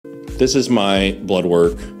This is my blood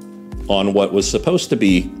work on what was supposed to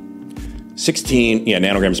be 16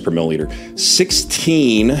 nanograms per milliliter.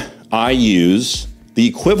 16 IUs, the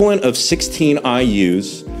equivalent of 16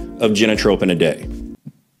 IUs of genotropin a day.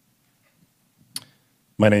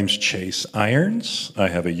 My name's chaseirons. I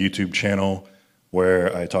have a YouTube channel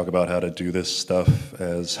where I talk about how to do this stuff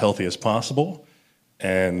as healthy as possible,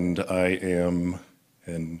 and I am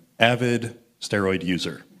an avid steroid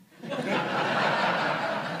user.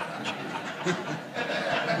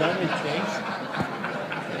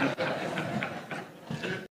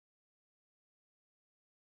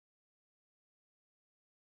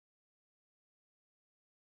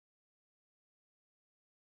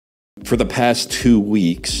 For the past 2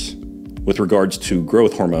 weeks, with regards to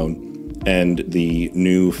growth hormone and the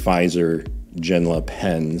new Pfizer NGENLA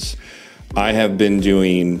pens, I have been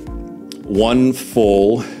doing one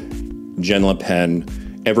full NGENLA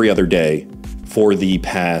pen every other day for the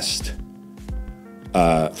past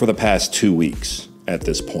 2 weeks at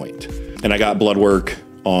this point. And I got blood work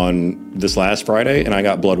on this last Friday, and I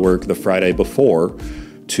got blood work the Friday before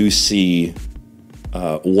to see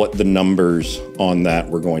what the numbers on that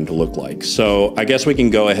were going to look like. So I guess we can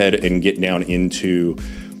go ahead and get down into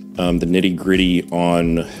the nitty-gritty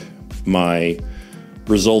on my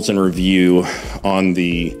results and review on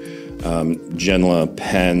the NGENLA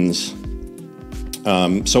pens.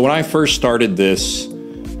 So when I first started this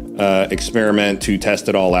experiment to test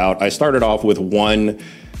it all out, I started off with one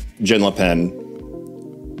NGENLA pen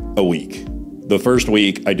a week. The first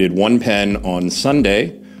week I did one pen on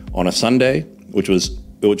a Sunday, which was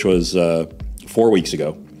 4 weeks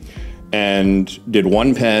ago, and did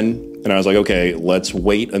one pen, and I was like, okay, let's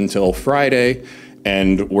wait until Friday,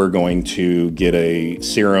 and we're going to get a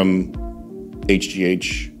serum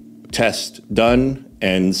HGH test done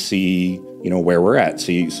and see, where we're at,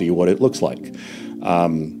 see what it looks like.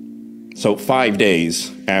 So 5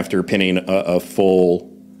 days after pinning a full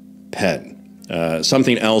pen.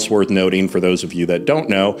 Something else worth noting for those of you that don't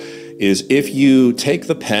know is if you take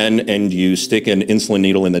the pen and you stick an insulin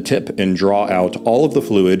needle in the tip and draw out all of the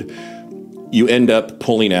fluid, you end up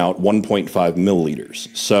pulling out 1.5 milliliters.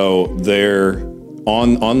 So there,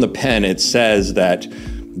 on the pen, it says that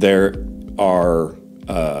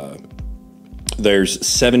there's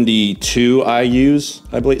 72 IUs,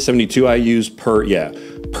 I believe, 72 IUs per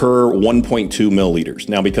 1.2 milliliters.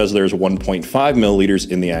 Now, because there's 1.5 milliliters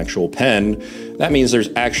in the actual pen, that means there's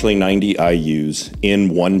actually 90 IUs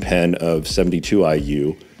in one pen of 72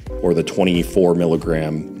 IU, or the 24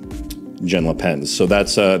 milligram NGENLA pens. So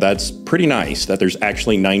that's pretty nice that there's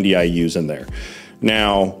actually 90 IUs in there.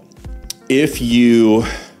 Now, if you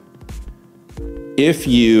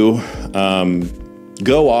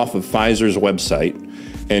go off of Pfizer's website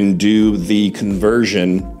and do the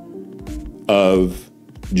conversion of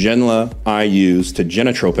NGENLA IUs to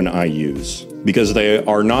genotropin IUs, because they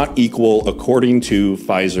are not equal according to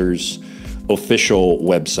Pfizer's official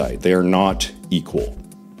website. They are not equal.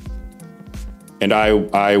 And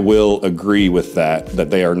I will agree with that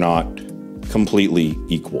they are not completely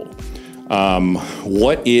equal.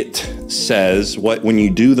 What it says, when you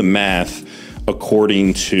do the math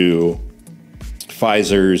according to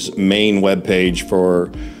Pfizer's main webpage for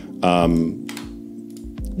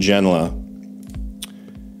NGENLA,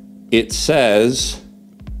 it says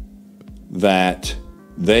that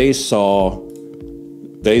they saw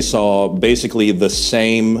basically the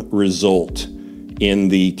same result in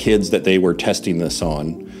the kids that they were testing this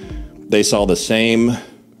on. They saw the same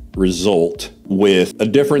result with a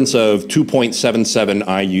difference of 2.77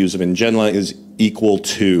 IUs of NGENLA is equal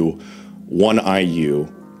to 1 IU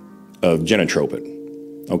of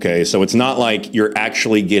genotropin. Okay, so it's not like you're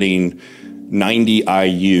actually getting 90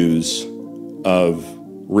 IUs of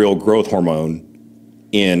real growth hormone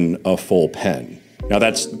in a full pen. Now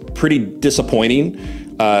that's pretty disappointing,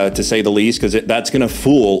 to say the least, because that's gonna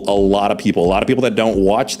fool a lot of people. A lot of people that don't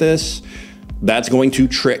watch this, that's going to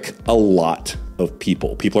trick a lot of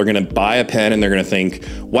people. People are gonna buy a pen and they're gonna think,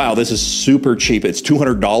 wow, this is super cheap. It's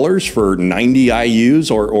 $200 for 90 IUs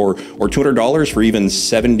or $200 for even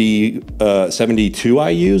 72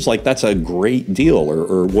 IUs. Like, that's a great deal,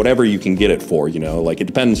 or whatever you can get it for, like, it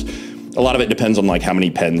depends. A lot of it depends on like how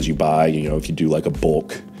many pens you buy, if you do like a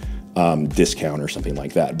bulk discount or something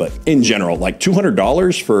like that. But in general, like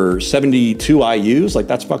 $200 for 72 IUs, like,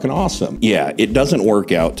 that's fucking awesome. Yeah, it doesn't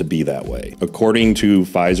work out to be that way. According to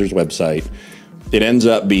Pfizer's website, it ends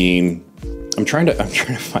up being, I'm trying to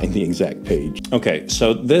find the exact page. Okay,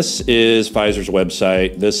 so this is Pfizer's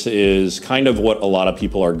website. This is kind of what a lot of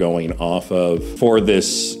people are going off of for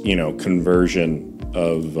this, conversion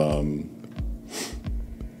of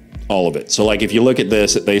all of it. So like if you look at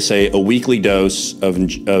this, they say a weekly dose of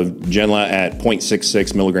NGENLA at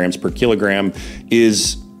 0.66 milligrams per kilogram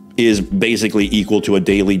is basically equal to a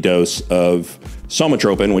daily dose of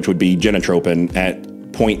somatropin, which would be genotropin, at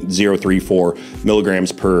 0.034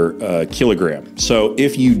 milligrams per kilogram. So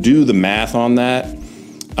if you do the math on that, you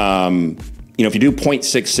know, if you do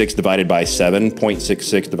 0.66 divided by 7,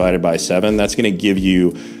 0.66 divided by 7, that's going to give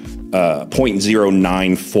you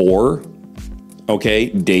 0.094. Okay,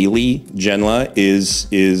 daily NGENLA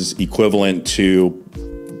is equivalent to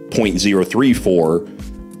 0.034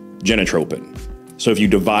 genotropin. So if you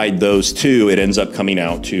divide those two, it ends up coming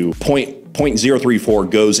out to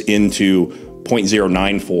 0.034 goes into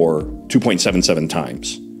 0.094 2.77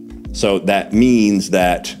 times. So that means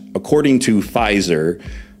that according to Pfizer,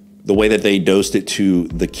 the way that they dosed it to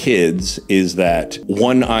the kids is that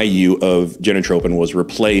 1 IU of genotropin was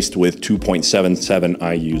replaced with 2.77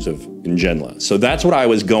 IUs of NGENLA. So that's what I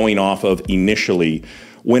was going off of initially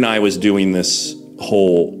when I was doing this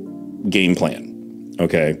whole game plan.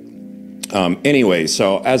 Okay. Anyway,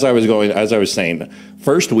 so as I was saying,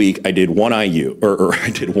 first week I did 1 IU, or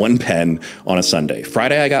I did 1 pen on a Sunday.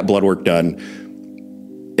 Friday I got blood work done,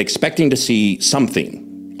 expecting to see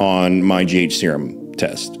something on my GH serum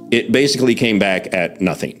test. It basically came back at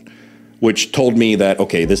nothing, which told me that,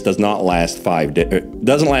 okay, this does not last 5 days. It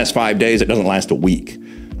doesn't last 5 days. It doesn't last a week.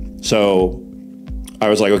 So I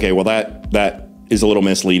was like, okay, well, that is a little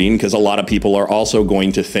misleading, because a lot of people are also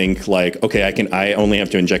going to think like, okay, I only have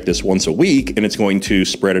to inject this once a week and it's going to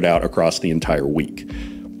spread it out across the entire week.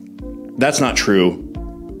 That's not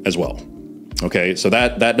true as well. Okay, so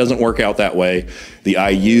that doesn't work out that way. The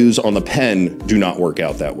IUs on the pen do not work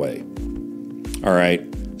out that way. All right,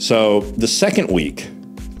 so the second week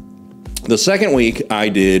I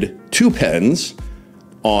did 2 pens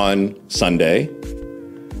on Sunday,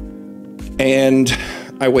 and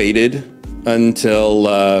I waited until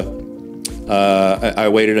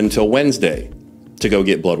Wednesday to go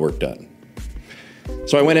get blood work done.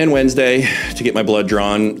 So I went in Wednesday to get my blood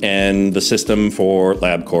drawn, and the system for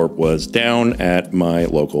LabCorp was down at my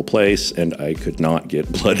local place, and I could not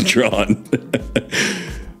get blood drawn.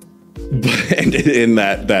 And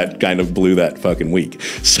that kind of blew that fucking week.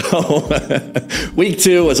 So week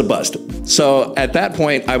 2 was a bust. So at that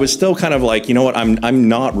point, I was still kind of like, you know what, I'm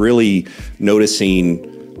not really noticing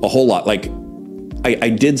a whole lot. Like I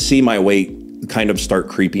did see my weight kind of start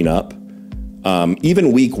creeping up.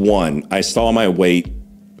 Even week 1, I saw my weight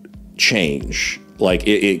change. Like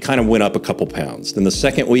it kind of went up a couple pounds. Then the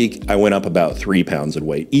second week, I went up about 3 pounds in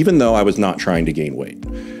weight, even though I was not trying to gain weight.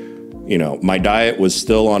 You know, my diet was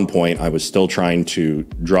still on point. I was still trying to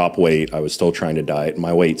drop weight. I was still trying to diet.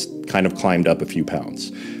 My weight's kind of climbed up a few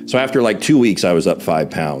pounds. So after like 2 weeks, I was up 5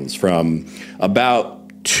 pounds from about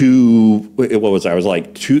what was I? I was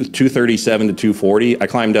like 237 to 240. I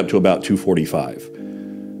climbed up to about 245.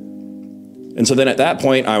 And so then at that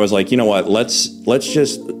point, I was like, you know what? Let's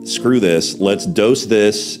just screw this. Let's dose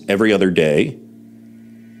this every other day.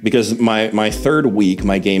 Because my third week,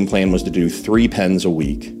 my game plan was to do 3 pens a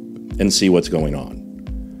week and see what's going on.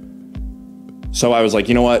 So I was like,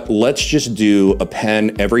 you know what? Let's just do a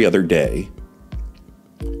pen every other day.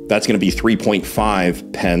 That's going to be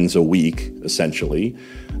 3.5 pens a week, essentially.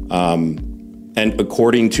 And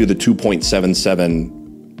according to the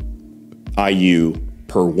 2.77 IU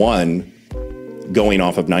per 1, going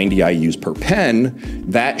off of 90 IUs per pen,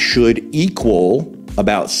 that should equal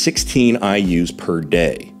about 16 IUs per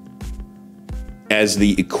day as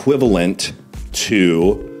the equivalent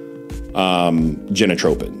to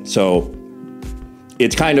genotropin. So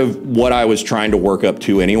it's kind of what I was trying to work up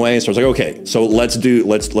to anyway. So I was like, okay, so let's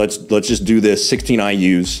just do this 16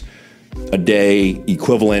 IUs a day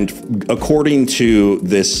equivalent according to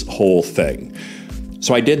this whole thing.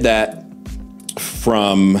 So I did that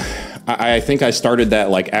from, I think I started that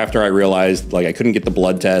like after I realized like I couldn't get the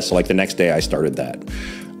blood test. So like the next day I started that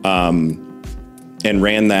and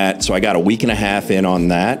ran that. So I got a week and a half in on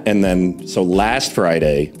that. And then, so last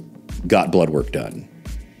Friday, got blood work done.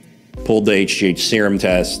 Pulled the HGH serum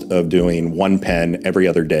test of doing 1 pen every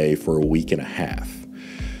other day for a week and a half.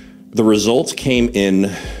 The results came in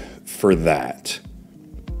for that.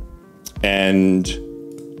 And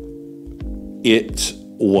it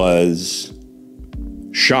was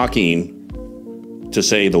shocking, to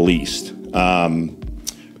say the least.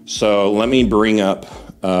 So let me bring up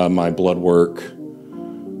my blood work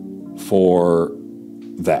for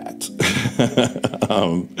that.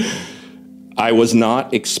 I was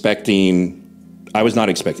not expecting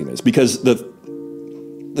this, because the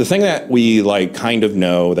thing that we like kind of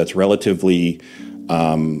know that's relatively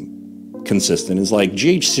consistent is like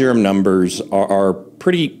GH serum numbers are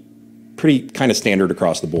pretty pretty kind of standard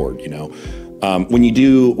across the board, you know. When you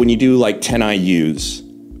do like 10 IUs,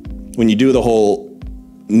 when you do the whole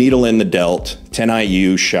needle in the delt, 10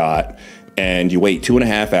 IU shot, and you wait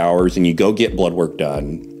 2.5 hours and you go get blood work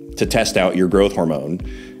done to test out your growth hormone,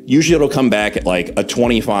 usually it'll come back at like a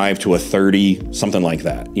 25 to a 30, something like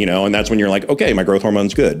that, you know, and that's when you're like, okay, my growth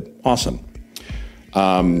hormone's good. Awesome.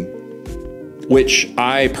 Which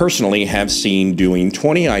I personally have seen doing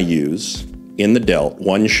 20 IUs in the delt,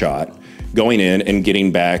 one shot, going in and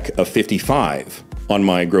getting back a 55 on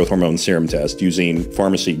my growth hormone serum test using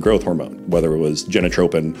pharmacy growth hormone, whether it was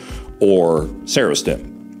genotropin or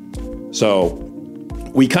serostim. So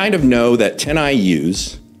we kind of know that 10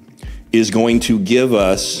 IUs is going to give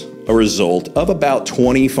us a result of about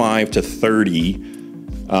 25 to 30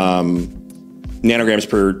 nanograms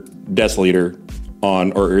per deciliter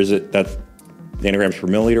on, or is it that nanograms per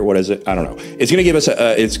milliliter? What is it? I don't know. It's going to give us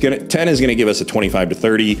 10 is going to give us a 25 to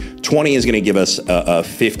 30, 20 is going to give us a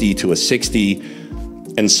 50 to a 60,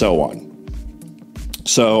 and so on.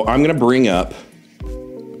 So I'm going to bring up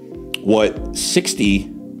what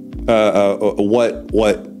 16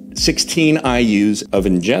 IUs of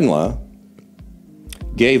NGENLA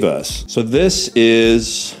gave us. So this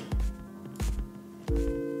is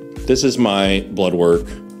my blood work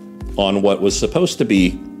on what was supposed to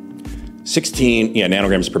be 16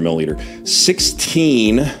 nanograms per milliliter.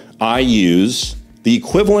 16 IUs, the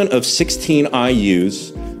equivalent of 16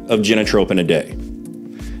 IUs of genotropin a day.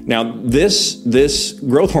 Now this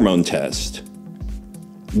growth hormone test,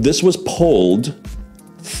 this was pulled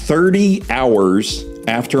 30 hours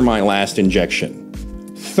after my last injection.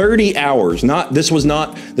 30 hours. This was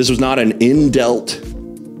not an in-delt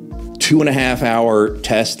 2.5 hour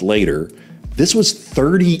test later. This was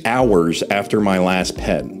 30 hours after my last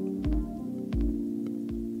pen.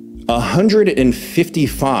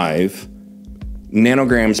 155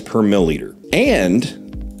 nanograms per milliliter. And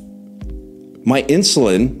my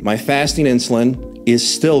insulin, my fasting insulin, is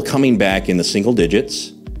still coming back in the single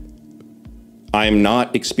digits. I'm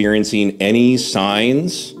not experiencing any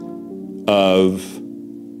signs of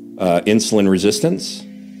insulin resistance.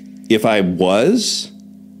 If I was,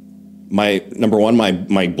 number one,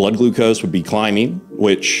 my blood glucose would be climbing,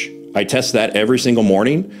 which I test that every single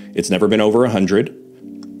morning. It's never been over 100.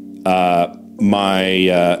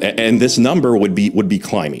 And this number would be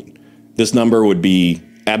climbing. This number would be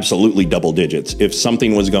absolutely double digits if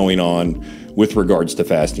something was going on with regards to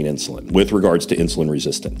fasting insulin, with regards to insulin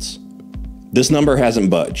resistance. This number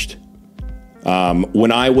hasn't budged.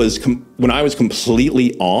 When I was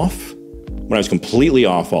completely off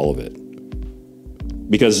all of it,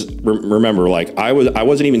 because remember, like I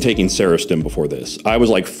wasn't even taking serostim before this. I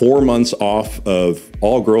was like 4 months off of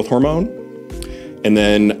all growth hormone, and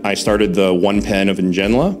then I started the 1 pen of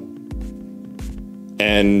NGENLA.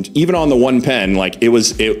 And even on the 1 pen, like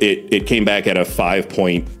it came back at a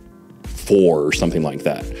 5.4 or something like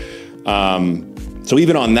that. So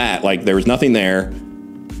even on that, like there was nothing there.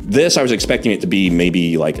 This, I was expecting it to be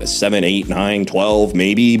maybe like a 7, 8, 9, 12,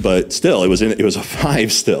 maybe, but still it was a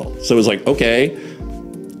 5 still. So it was like, okay,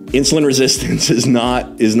 insulin resistance is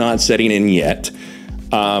not setting in yet.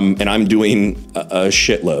 And I'm doing a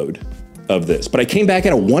shitload of this, but I came back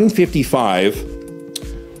at a 155,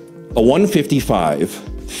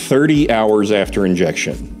 30 hours after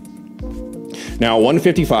injection. Now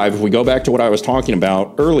 155, if we go back to what I was talking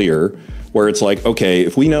about earlier, where it's like, okay,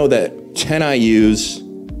 if we know that 10 IUs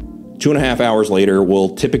 2.5 hours later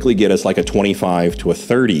will typically get us like a 25 to a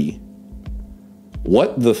 30,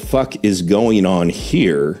 what the fuck is going on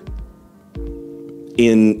here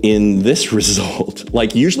in this result?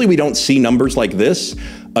 Like usually we don't see numbers like this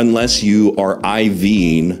unless you are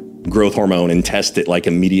IVing growth hormone and test it like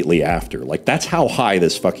immediately after. Like that's how high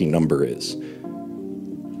this fucking number is.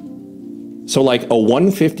 So like a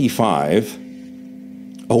 155,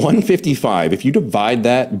 if you divide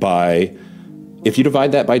that by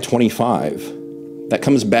 25, that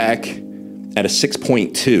comes back at a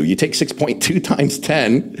 6.2. You take 6.2 times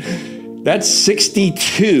 10, that's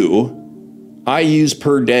 62 IUs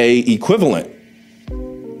per day equivalent.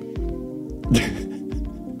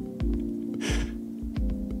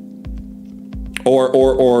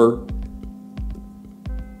 or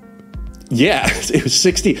yeah, it was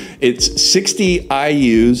 60. It's 60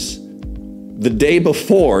 IUs the day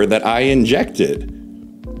before that I injected,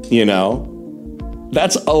 you know?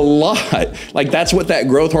 That's a lot. Like that's what that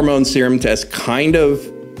growth hormone serum test kind of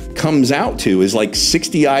comes out to, is like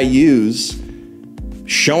 60 IUs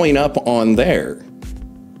showing up on there.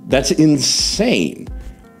 That's insane.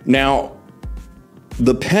 Now,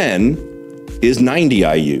 the pen is 90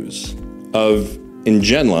 IUs of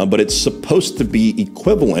NGENLA, but it's supposed to be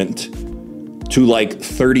equivalent to like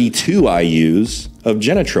 32 IUs of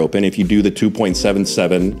genotropin if you do the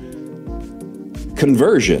 2.77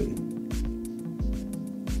 conversion.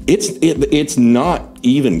 It's not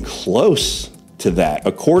even close to that.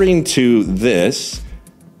 According to this,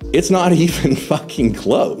 it's not even fucking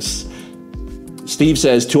close. Steve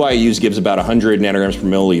says 2 IUs gives about 100 nanograms per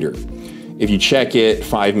milliliter. If you check it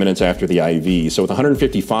 5 minutes after the IV. So with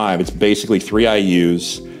 155, it's basically 3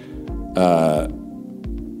 IUs.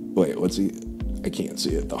 Wait, what's he? I can't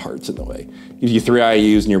see it. The heart's in the way. Gives you 3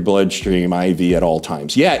 IUs in your bloodstream IV at all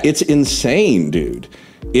times. Yeah, it's insane, dude.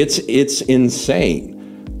 It's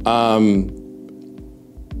insane. And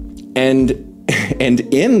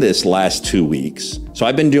in this last 2 weeks, so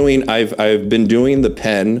I've been doing the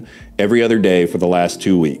pen every other day for the last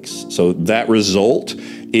 2 weeks. So that result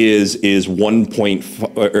is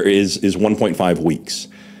 1.5 weeks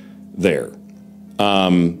there.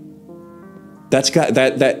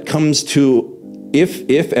 That comes to,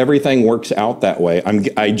 if everything works out that way.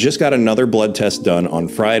 I just got another blood test done on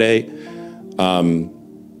Friday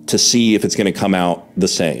to see if it's going to come out the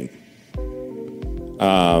same.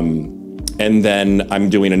 And then I'm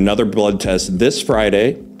doing another blood test this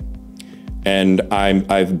Friday, and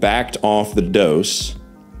I've backed off the dose.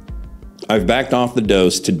 I've backed off the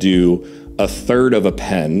dose to do 1/3 of a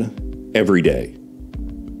pen every day.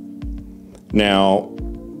 Now,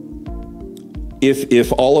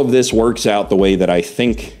 if all of this works out the way that I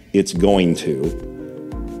think it's going to,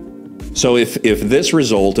 so if this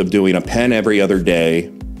result of doing a pen every other day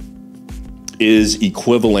is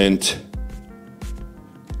equivalent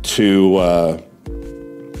to,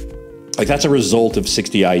 like that's a result of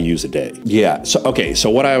 60 IUs a day. Yeah, so, okay, so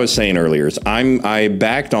what I was saying earlier is I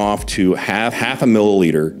backed off to half a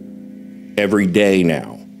milliliter every day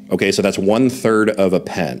now. Okay, so that's 1/3 of a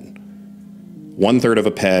pen. 1/3 of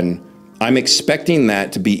a pen. I'm expecting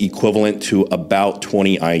that to be equivalent to about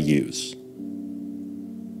 20 IUs.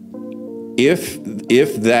 If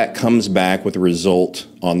that comes back with a result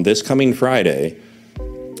on this coming Friday,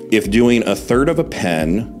 if doing 1/3 of a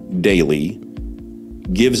pen daily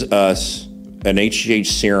gives us an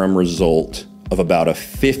HGH serum result of about a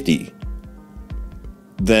 50,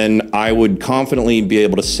 then I would confidently be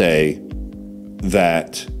able to say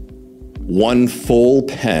that 1 full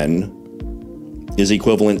pen is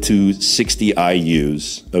equivalent to 60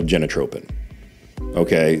 IUs of genotropin.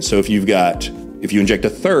 Okay, so if you inject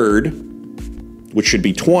 1/3, which should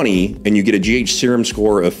be 20, and you get a GH serum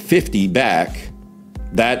score of 50 back,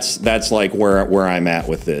 that's like where I'm at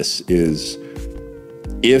with this is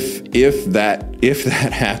if that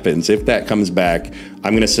happens, if that comes back,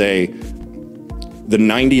 I'm gonna say the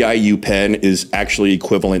 90 IU pen is actually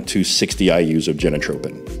equivalent to 60 IUs of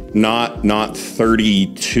genotropin, not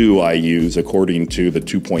 32 IUs according to the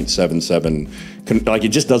 2.77. Like it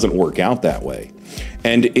just doesn't work out that way.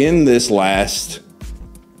 And in this last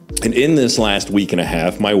week and a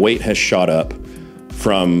half, my weight has shot up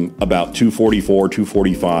from about 244,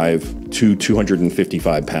 245 to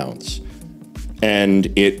 255 pounds. And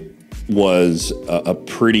it was a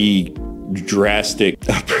pretty drastic,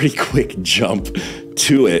 a pretty quick jump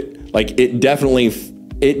to it. Like it definitely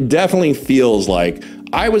feels like,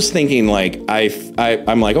 I was thinking like,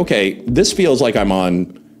 I'm like, okay, this feels like I'm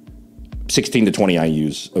on 16 to 20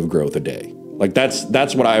 IUs of growth a day. Like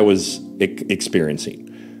that's what I was experiencing.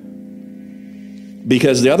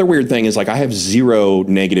 Because the other weird thing is like I have 0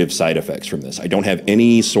 negative side effects from this. I don't have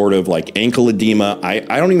any sort of like ankle edema. I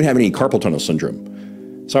don't even have any carpal tunnel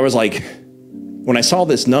syndrome. So I was like, when I saw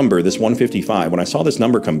this number, this 155, when I saw this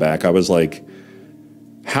number come back, I was like,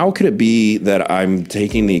 how could it be that I'm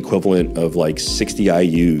taking the equivalent of like 60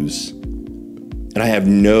 IUs and I have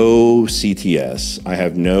no CTS, I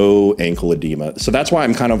have no ankle edema? So that's why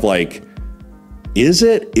I'm kind of like, is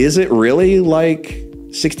it really like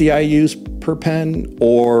 60 IUs per pen,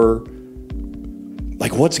 or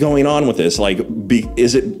like what's going on with this? Like,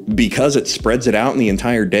 is it because it spreads it out in the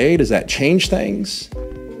entire day? Does that change things?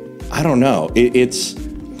 I don't know.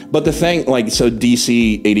 But the thing, like, so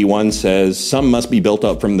DC 81 says some must be built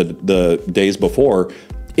up from the days before.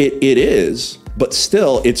 It is, but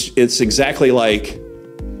still, it's exactly like,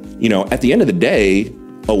 you know, at the end of the day,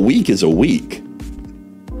 a week is a week.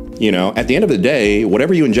 You know, at the end of the day,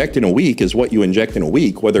 whatever you inject in a week is what you inject in a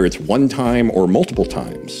week, whether it's one time or multiple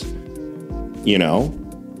times. You know,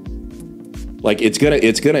 like it's gonna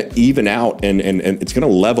even out and it's gonna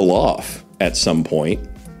level off at some point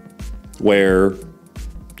where,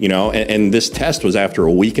 you know, and this test was after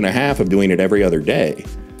a week and a half of doing it every other day.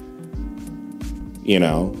 You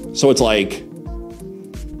know, so it's like,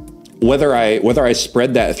 whether I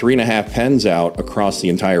spread that 3.5 pens out across the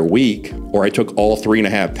entire week, or I took all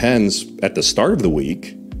 3.5 pens at the start of the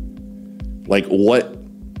week, like what?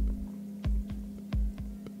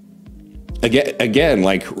 Again,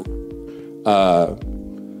 like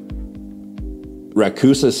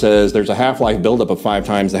Rakusa says, there's a half-life buildup of 5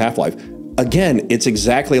 times the half-life. Again, it's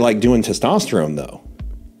exactly like doing testosterone, though.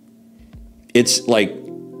 It's like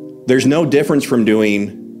there's no difference from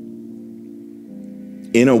doing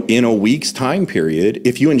in a week's time period.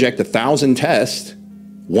 If you inject 1,000 tests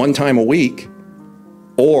 1 time a week,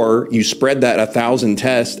 or you spread that 1,000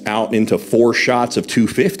 tests out into 4 shots of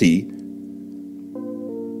 250,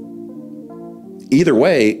 either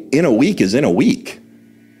way, in a week is in a week.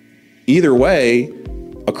 Either way,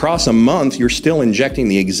 across a month, you're still injecting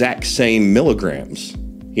the exact same milligrams,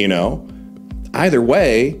 you know? Either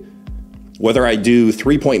way, whether I do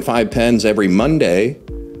 3.5 pens every Monday,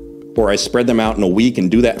 or I spread them out in a week and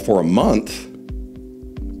do that for a month,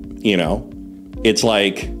 you know, it's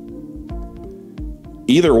like,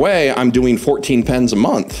 either way, I'm doing 14 pens a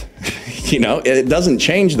month. You know, it doesn't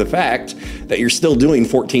change the fact that you're still doing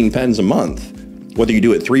 14 pens a month, whether you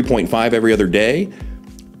do it 3.5 every other day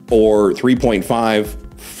or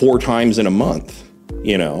 3.5 4 times in a month,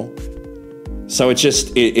 you know? So it's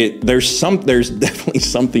just, there's definitely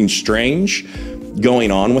something strange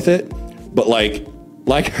going on with it. But like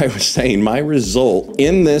I was saying, my result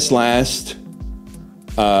in this last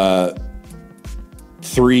 3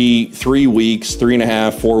 weeks,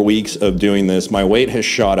 3.5, 4 weeks of doing this, my weight has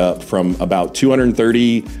shot up from about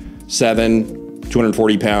 237,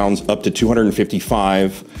 240 pounds up to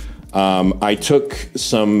 255. I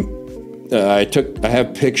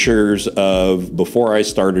have pictures of before I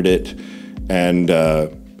started it and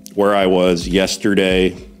where I was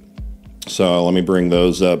yesterday. So let me bring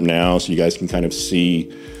those up now so you guys can kind of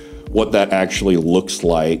see what that actually looks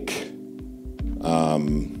like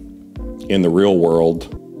in the real world.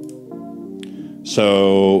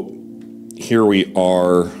 So here we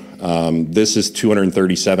are. This is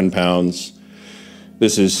 237 pounds.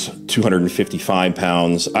 This is 255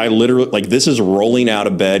 pounds. I literally, like, this is rolling out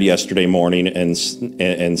of bed yesterday morning and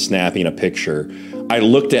snapping a picture. I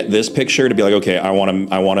looked at this picture to be like, okay, I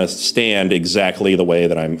want to stand exactly the way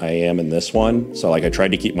that I am in this one. So like I tried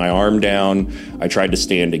to keep my arm down. I tried to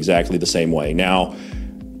stand exactly the same way. Now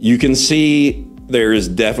you can see there's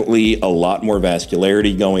definitely a lot more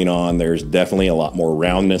vascularity going on. There's definitely a lot more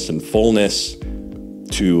roundness and fullness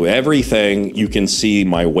to everything. You can see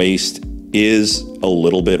my waist is a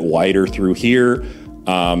little bit wider through here.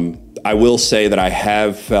 I will say that I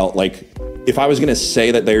have felt like, if I was gonna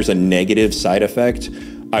say that there's a negative side effect,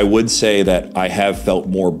 I would say that I have felt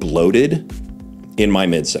more bloated in my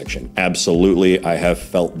midsection. Absolutely, I have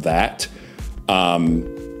felt that.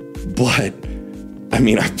 But I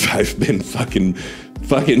mean, I've been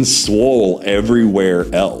fucking swole everywhere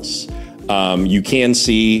else. You can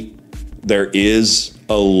see there is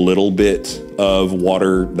a little bit of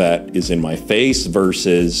water that is in my face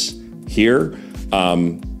versus here.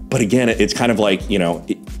 But again, it's kind of like, you know,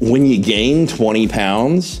 when you gain 20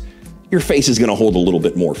 pounds, your face is gonna hold a little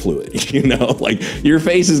bit more fluid, you know? Like, your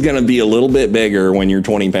face is gonna be a little bit bigger when you're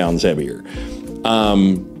 20 pounds heavier.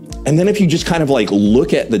 And then if you just kind of like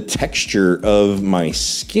look at the texture of my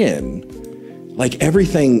skin, like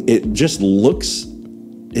everything, it looks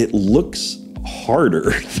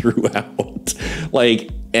harder throughout. Like,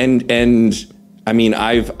 and I mean,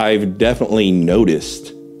 I've definitely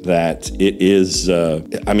noticed that it is,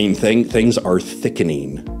 I mean, things are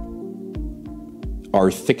thickening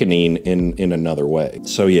in another way.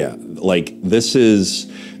 So yeah, like this is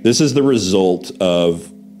the result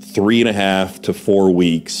of 3.5 to 4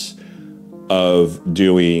 weeks of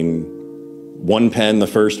doing 1 pen the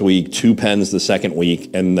first week, 2 pens the second week,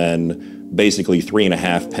 and then basically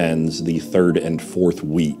 3.5 pens the third and fourth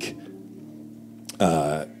week.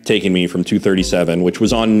 Taking me from 237, which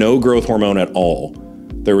was on no growth hormone at all.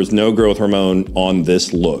 There was no growth hormone on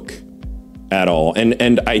this look at all.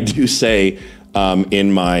 And I do say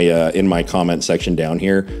in my comment section down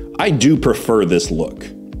here, I do prefer this look.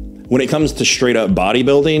 When it comes to straight up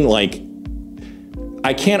bodybuilding, like,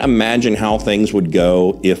 I can't imagine how things would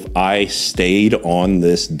go if I stayed on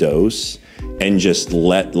this dose and just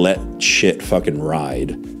let shit fucking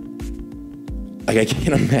ride. Like, I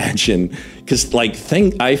can't imagine, because like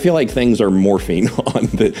I feel like things are morphing on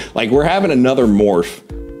the, like, we're having another morph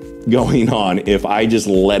going on if I just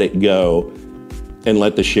let it go and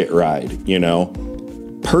let the shit ride, you know?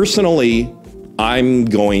 Personally, I'm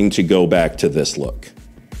going to go back to this look.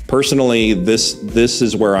 Personally, this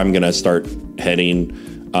is where I'm gonna start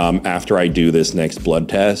heading after I do this next blood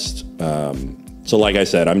test. So like I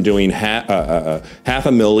said, I'm doing half a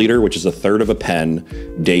milliliter, which is a third of a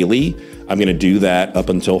pen daily. I'm going to do that up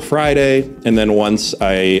until Friday. And then once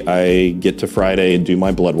I get to Friday and do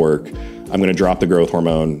my blood work, I'm going to drop the growth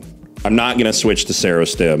hormone. I'm not going to switch to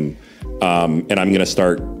Serostim. And I'm going to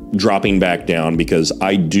start dropping back down because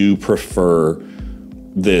I do prefer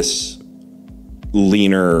this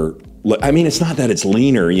leaner. I mean, it's not that it's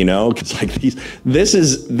leaner, you know, it's like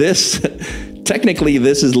technically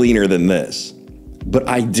this is leaner than this, but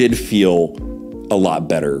I did feel a lot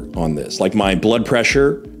better on this. Like my blood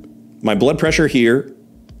pressure here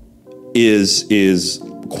is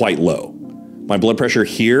quite low. My blood pressure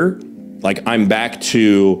here, like I'm back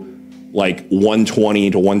to like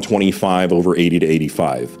 120 to 125 over 80 to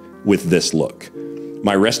 85 with this look.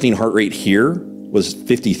 My resting heart rate here was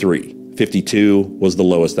 53. 52 was the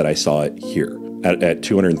lowest that I saw it here at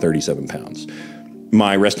 237 pounds.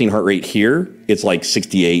 My resting heart rate here, it's like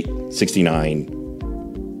 68, 69.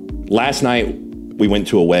 Last night, we went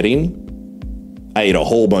to a wedding. I ate a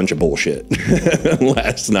whole bunch of bullshit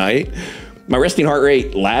last night. My resting heart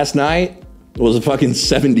rate last night was a fucking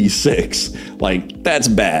 76. Like, that's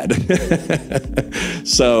bad.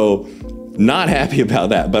 So, not happy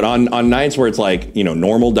about that. But on nights where it's like, you know,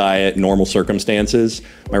 normal diet, normal circumstances,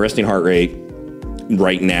 my resting heart rate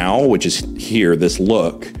right now, which is here, this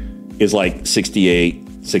look, is like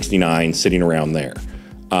 68, 69, sitting around there.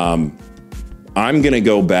 I'm going to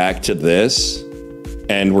go back to this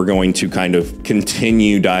and we're going to kind of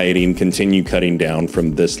continue dieting, continue cutting down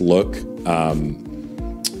from this look.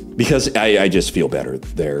 Because I just feel better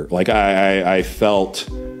there. Like I felt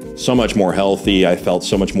so much more healthy. I felt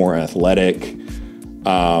so much more athletic.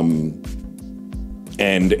 And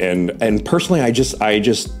personally, I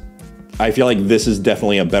feel like this is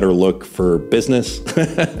definitely a better look for business.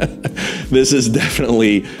 This is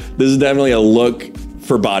definitely a look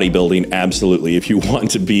for bodybuilding. Absolutely. If you want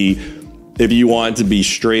to be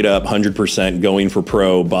straight up 100% going for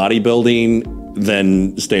pro bodybuilding,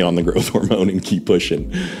 then stay on the growth hormone and keep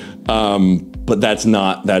pushing. But that's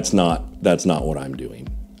not what I'm doing.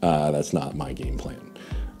 That's not my game plan.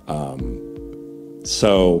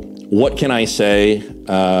 So what can I say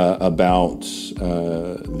about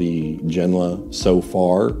the Genla so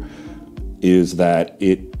far is that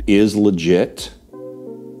it is legit.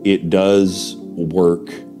 It does work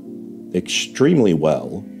extremely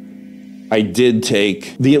well. I did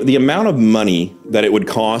take the amount of money that it would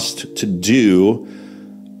cost to do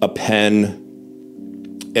a pen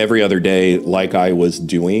every other day like I was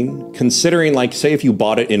doing, considering, like, say if you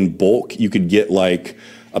bought it in bulk, you could get like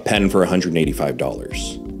a pen for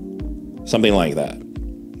 $185, something like that.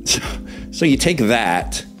 So you take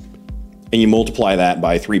that and you multiply that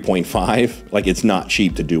by 3.5, like it's not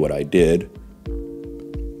cheap to do what I did.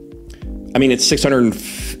 I mean, it's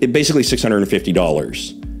basically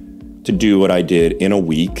 $650 to do what I did in a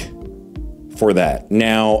week for that.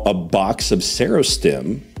 Now, a box of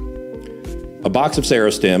Serostim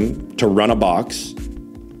to run a box,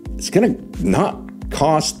 it's gonna not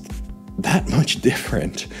cost that much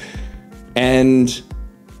different. And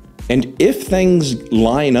if things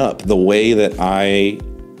line up the way that I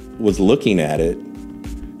was looking at it,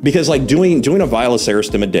 because like doing a vial of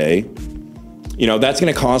Serostim a day, you know, that's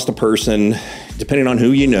gonna cost a person, depending on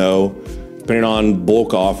who you know, depending on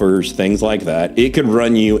bulk offers, things like that, it could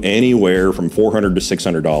run you anywhere from $400 to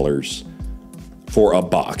 $600 for a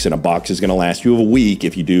box. And a box is gonna last you a week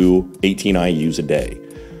if you do 18 IUs a day.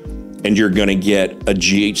 And you're gonna get a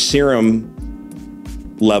GH serum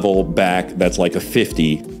level back that's like a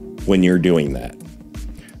 50 when you're doing that.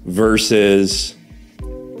 Versus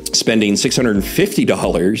spending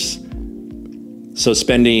 $650, so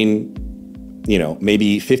spending, you know,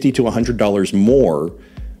 maybe $50 to $100 more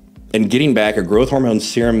and getting back a growth hormone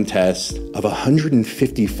serum test of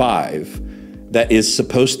 155 that is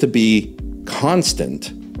supposed to be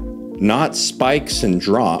constant, not spikes and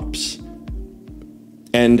drops.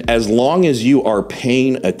 And as long as you are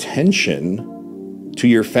paying attention to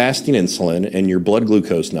your fasting insulin and your blood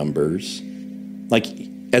glucose numbers, like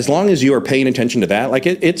as long as you are paying attention to that, like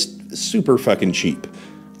it's super fucking cheap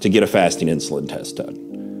to get a fasting insulin test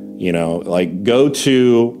done. You know, like go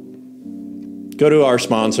to our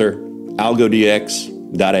sponsor,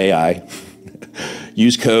 algodx.ai,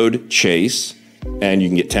 use code CHASE, and you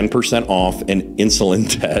can get 10% off an insulin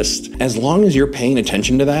test. As long as you're paying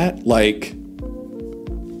attention to that, like,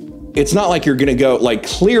 it's not like you're gonna go, like,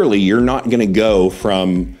 clearly you're not gonna go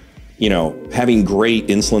from, you know, having great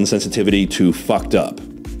insulin sensitivity to fucked up,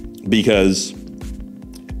 because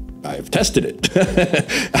I've tested it.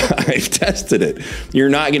 I've tested it. You're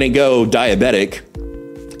not gonna go diabetic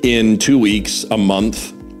in 2 weeks, a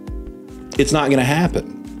month. It's not going to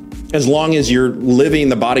happen. As long as you're living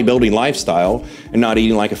the bodybuilding lifestyle and not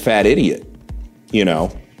eating like a fat idiot, you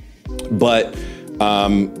know. But I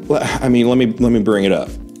mean, let me bring it up.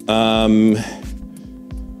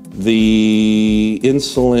 The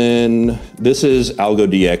insulin. This is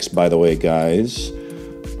AlgoDX, by the way, guys.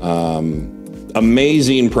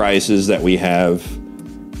 Amazing prices that we have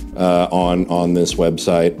on this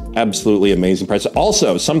website. Absolutely amazing prices.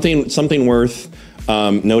 Also, something worth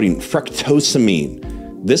noting: fructosamine.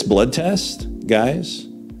 This blood test, guys.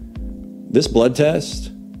 This blood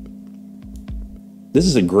test. This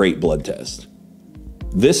is a great blood test.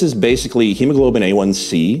 This is basically hemoglobin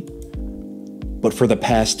A1C, but for the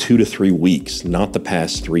past 2 to 3 weeks, not the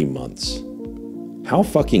past 3 months. How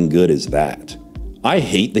fucking good is that? I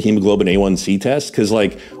hate the hemoglobin A1C test because,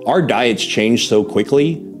 like, our diets change so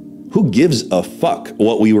quickly. Who gives a fuck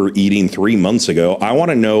what we were eating 3 months ago? I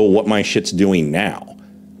want to know what my shit's doing now.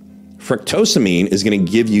 Fructosamine is going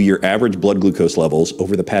to give you your average blood glucose levels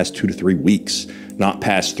over the past 2 to 3 weeks, not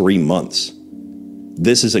past 3 months.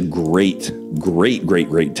 This is a great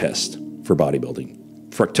test for bodybuilding.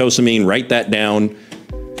 Fructosamine, write that down.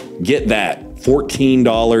 Get that.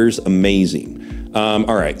 $14, amazing.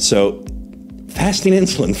 All right, so fasting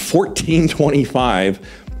insulin, $14.25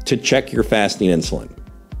 to check your fasting insulin.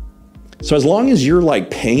 So as long as you're like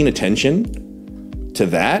paying attention to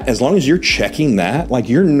that, as long as you're checking that, like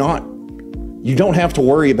you don't have to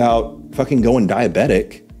worry about fucking going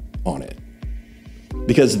diabetic on it.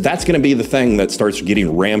 Because that's going to be the thing that starts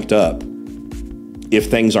getting ramped up if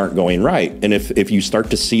things aren't going right. And if you start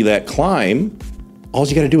to see that climb, all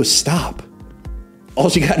you got to do is stop. All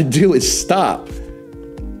you got to do is stop.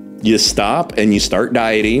 You stop and you start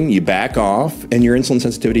dieting, you back off, and your insulin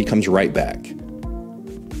sensitivity comes right back.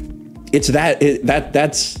 It's that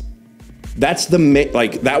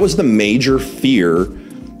was the major fear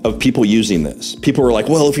of people using this. People were like,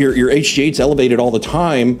 well, if your HGH's elevated all the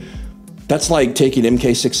time, that's like taking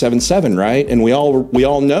MK677, right? And we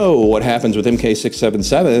all know what happens with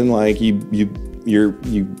MK677. Like you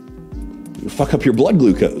fuck up your blood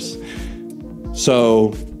glucose.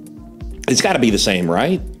 So it's got to be the same,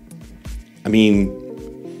 right? I mean,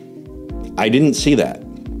 I didn't see that.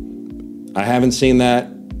 I haven't seen that.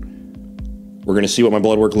 We're going to see what my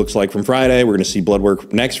blood work looks like from Friday. We're going to see blood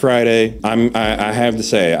work next Friday. I have to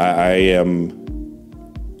say, I'm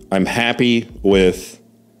happy with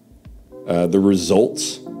the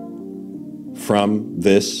results from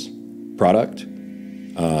this product.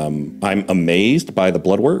 I'm amazed by the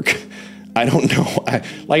blood work. I don't know.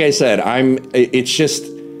 Like I said,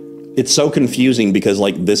 it's so confusing because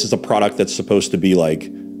like this is a product that's supposed to be like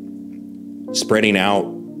spreading out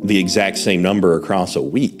the exact same number across a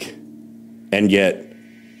week. And yet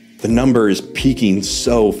the number is peaking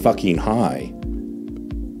so fucking high,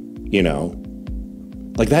 you know,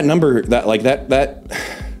 like that number, that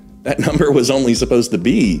number was only supposed to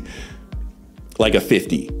be like a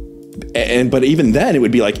 50. But even then it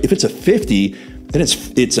would be like, if it's a 50, then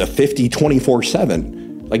it's a 50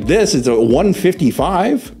 24/7. Like this, it's a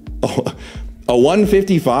 155, a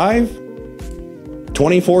 155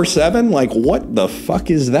 24/7. Like what the fuck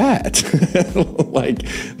is that? Like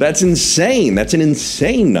that's insane. That's an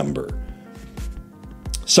insane number.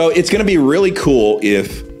 So it's going to be really cool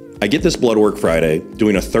if I get this blood work Friday,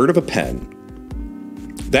 doing 1/3 of a pen.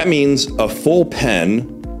 That means a full pen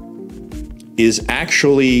is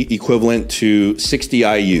actually equivalent to 60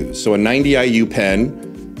 IUs. So a 90 IU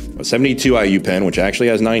pen, a 72 IU pen, which actually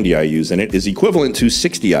has 90 IUs in it, is equivalent to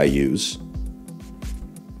 60 IUs.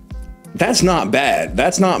 That's not bad.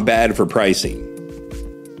 That's not bad for pricing.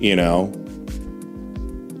 You know,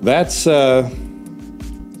 that's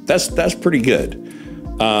pretty good.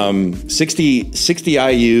 60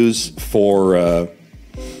 IUs for,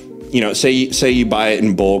 you know, say you buy it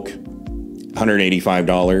in bulk,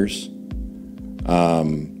 $185.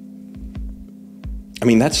 I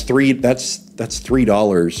mean, that's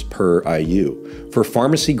 $3 per IU. For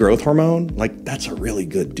pharmacy growth hormone, like that's a really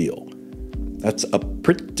good deal. That's a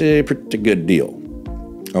pretty good deal.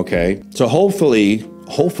 Okay. So hopefully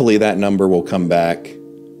that number will come back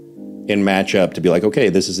and match up to be like, okay,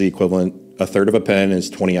 this is the equivalent. 1/3 of a pen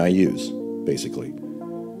is 20 IUs, basically.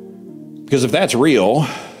 Because if that's real,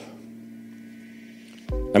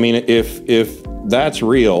 I mean, if that's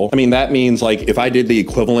real, I mean, that means like if I did the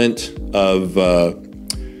equivalent of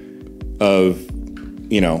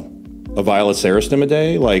you know, a vial of Serostim a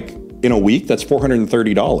day, like in a week, that's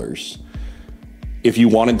 $430. If you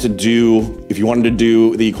wanted to do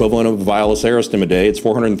the equivalent of a vial of Serostim a day, it's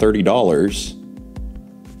 $430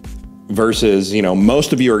 versus, you know,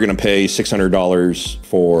 most of you are going to pay $600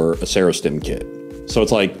 for a Serostim kit. So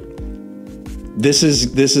it's like this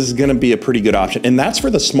is going to be a pretty good option. And that's for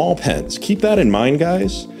the small pens. Keep that in mind,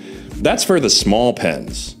 guys. That's for the small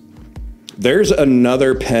pens. There's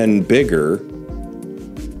another pen bigger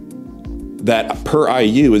that per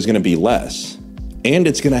IU is going to be less. And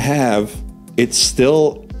it's going to have, it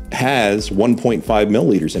still has 1.5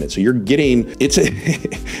 milliliters in it. So you're getting,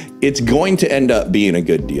 it's going to end up being a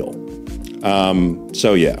good deal.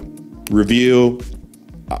 So yeah, review.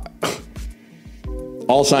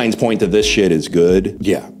 All signs point to this shit is good.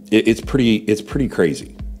 Yeah, it's pretty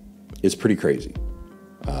crazy. It's pretty crazy.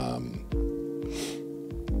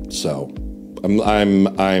 So it's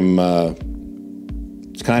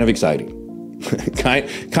kind of exciting.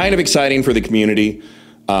 kind of exciting for the community.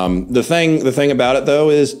 The thing about it though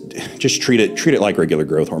is just treat it like regular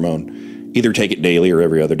growth hormone. Either take it daily or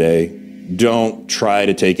every other day. Don't try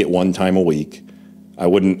to take it one time a week. I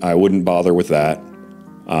wouldn't bother with that.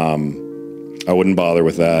 I wouldn't bother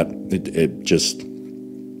with that. It just,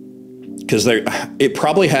 because it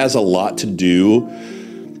probably has a lot to do.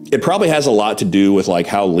 It probably has a lot to do with like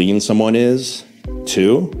how lean someone is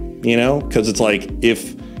too, you know, because it's like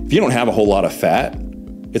if you don't have a whole lot of fat,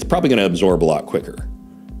 it's probably going to absorb a lot quicker.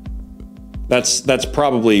 That's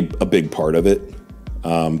probably a big part of it.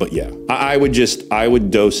 But yeah, I would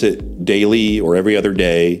dose it daily or every other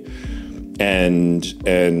day, and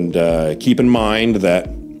keep in mind that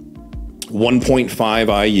 1.5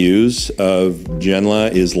 IUs of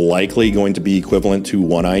Ngenla is likely going to be equivalent to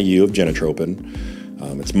 1 IU of genotropin.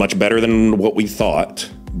 It's much better than what we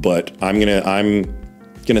thought, but I'm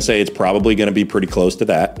gonna say it's probably gonna be pretty close to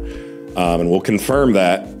that, and we'll confirm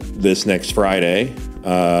that this next Friday.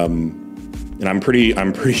 And I'm pretty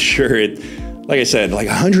sure it, like I said, like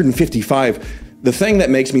 155. The thing that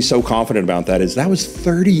makes me so confident about that is that was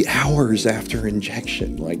 30 hours after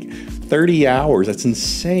injection. Like 30 hours, that's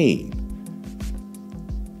insane.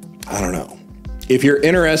 I don't know. If you're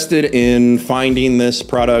interested in finding this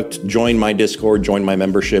product, join my Discord, join my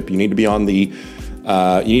membership. You need to be on the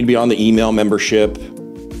email membership.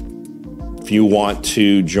 If you want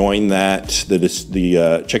to join that,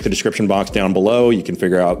 check the description box down below. You can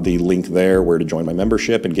figure out the link there where to join my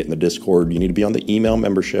membership and get in the Discord. You need to be on the email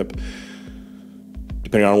membership.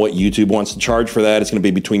 Depending on what YouTube wants to charge for that, it's going to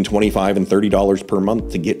be between $25 and $30 per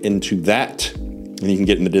month to get into that. And you can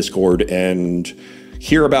get in the Discord and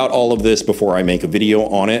hear about all of this before I make a video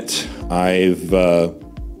on it.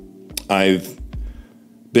 I've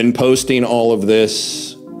been posting all of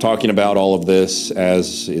this, talking about all of this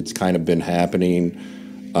as it's kind of been happening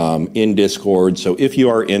in Discord. So if you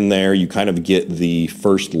are in there, you kind of get the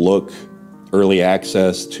first look, early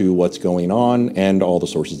access to what's going on, and all the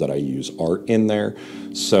sources that I use are in there.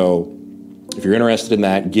 So if you're interested in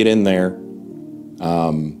that, get in there.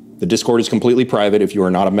 The Discord is completely private. If you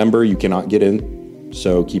are not a member, you cannot get in.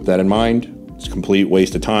 So keep that in mind. It's a complete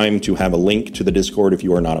waste of time to have a link to the Discord if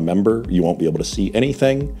you are not a member. You won't be able to see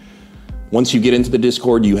anything. Once you get into the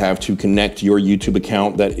Discord, you have to connect your YouTube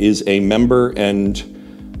account that is a member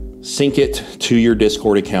and sync it to your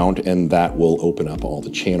Discord account, and that will open up all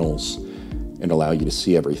the channels and allow you to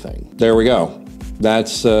see everything. There we go.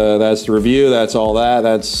 That's the review. That's all that.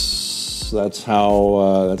 That's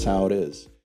how it is.